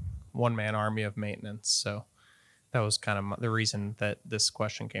the one-man army of maintenance. So that was kind of the reason that this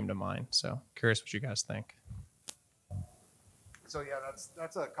question came to mind. So curious what you guys think. So yeah,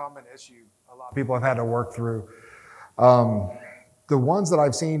 that's a common issue a lot of people have had to work through. The ones that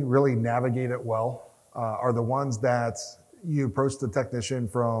I've seen really navigate it well are the ones that you approach the technician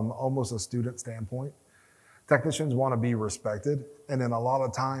from almost a student standpoint. Technicians want to be respected. And then a lot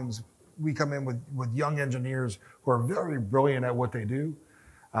of times we come in with young engineers who are very brilliant at what they do,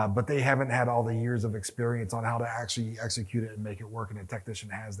 but they haven't had all the years of experience on how to actually execute it and make it work, and a technician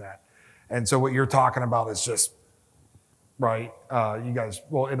has that. And so what you're talking about is just, right, you guys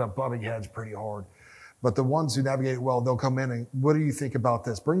will end up butting heads pretty hard. But the ones who navigate it well, they'll come in and, what do you think about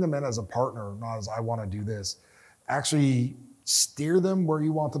this? Bring them in as a partner, not as I want to do this. Actually steer them where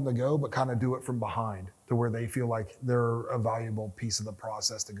you want them to go, but kind of do it from behind to where they feel like they're a valuable piece of the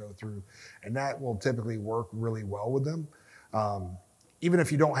process to go through. And that will typically work really well with them. Even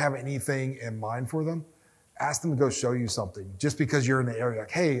if you don't have anything in mind for them, ask them to go show you something just because you're in the area. Like,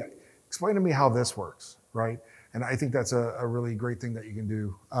 hey, explain to me how this works, right? And I think that's a really great thing that you can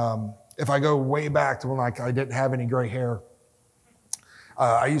do. If I go way back to when I didn't have any gray hair,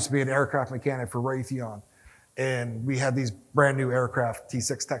 I used to be an aircraft mechanic for Raytheon. And we had these brand new aircraft,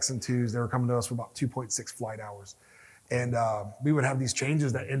 T6 Texan 2s. They were coming to us for about 2.6 flight hours. And we would have these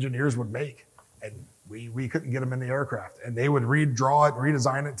changes that engineers would make. And we couldn't get them in the aircraft. And they would redraw it,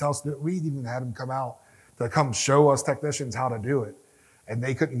 redesign it, tell us that we even had them come out to come show us technicians how to do it. And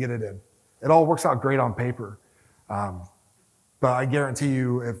they couldn't get it in. It all works out great on paper. But I guarantee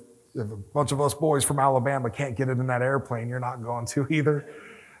you, if a bunch of us boys from Alabama can't get it in that airplane, you're not going to either.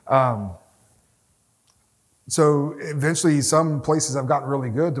 So eventually some places have gotten really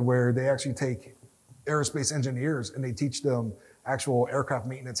good to where they actually take aerospace engineers and they teach them actual aircraft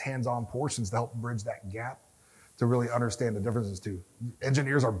maintenance hands-on portions to help bridge that gap to really understand the differences too.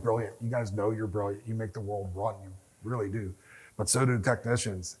 Engineers are brilliant. You guys know you're brilliant. You make the world run. You really do. But so do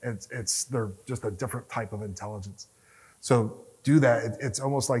technicians. They're just a different type of intelligence. So do that. It's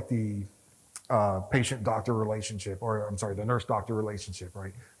almost like the patient-doctor relationship, or I'm sorry, the nurse-doctor relationship,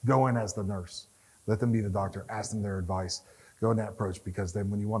 right? Go in as the nurse. Let them be the doctor. Ask them their advice. Go in that approach, because then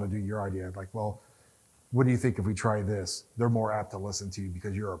when you want to do your idea, like, well, what do you think if we try this? They're more apt to listen to you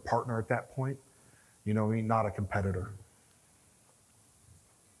because you're a partner at that point. You know what I mean? Not a competitor.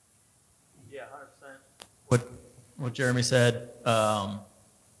 Yeah, 100%. What Jeremy said, I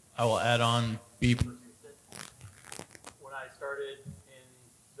will add on, be persistent. When I started in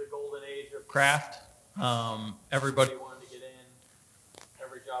the golden age of craft, everybody wanted to get in.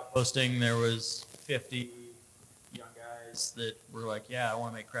 Every job posting, there was 50 young guys that were like, yeah, I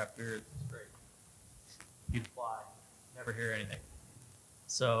want to make craft beer. It's great. You'd fly. Never hear anything.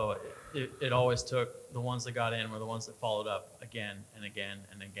 So it always took, the ones that got in were the ones that followed up again and again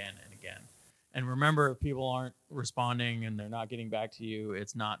and again and again. And remember, if people aren't responding and they're not getting back to you,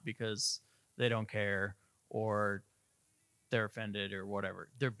 it's not because they don't care or they're offended or whatever.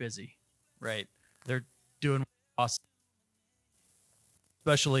 They're busy, right? They're doing awesome.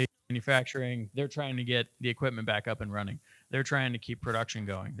 especially manufacturing, they're trying to get the equipment back up and running. They're trying to keep production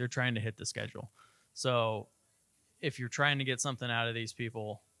going. They're trying to hit the schedule. So if you're trying to get something out of these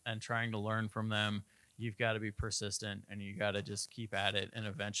people and trying to learn from them, you've got to be persistent and you got to just keep at it. And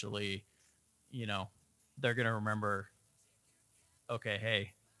eventually, you know, they're going to remember, okay,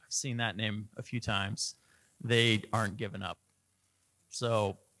 hey, I've seen that name a few times. They aren't giving up.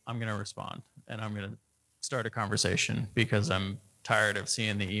 So I'm going to respond and I'm going to start a conversation because I'm tired of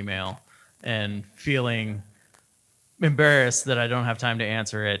seeing the email and feeling embarrassed that I don't have time to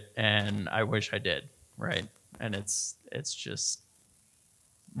answer it. And I wish I did. Right. And it's just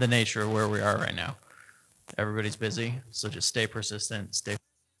the nature of where we are right now. Everybody's busy. So just stay persistent, stay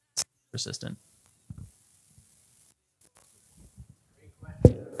persistent.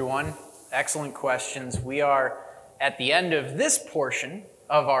 Everyone, excellent questions. We are at the end of this portion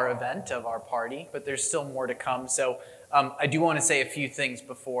of our event, of our party, but there's still more to come. So I do want to say a few things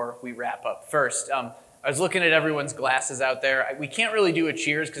before we wrap up. First, I was looking at everyone's glasses out there. We can't really do a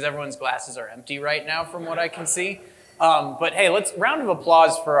cheers because everyone's glasses are empty right now from what I can see. But hey, let's round of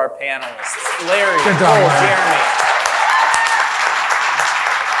applause for our panelists. Larry, Good job, Cole, Larry. Jeremy.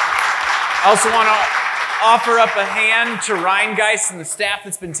 I also want to offer up a hand to Rhinegeist and the staff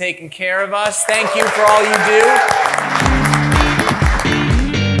that's been taking care of us. Thank you for all you do.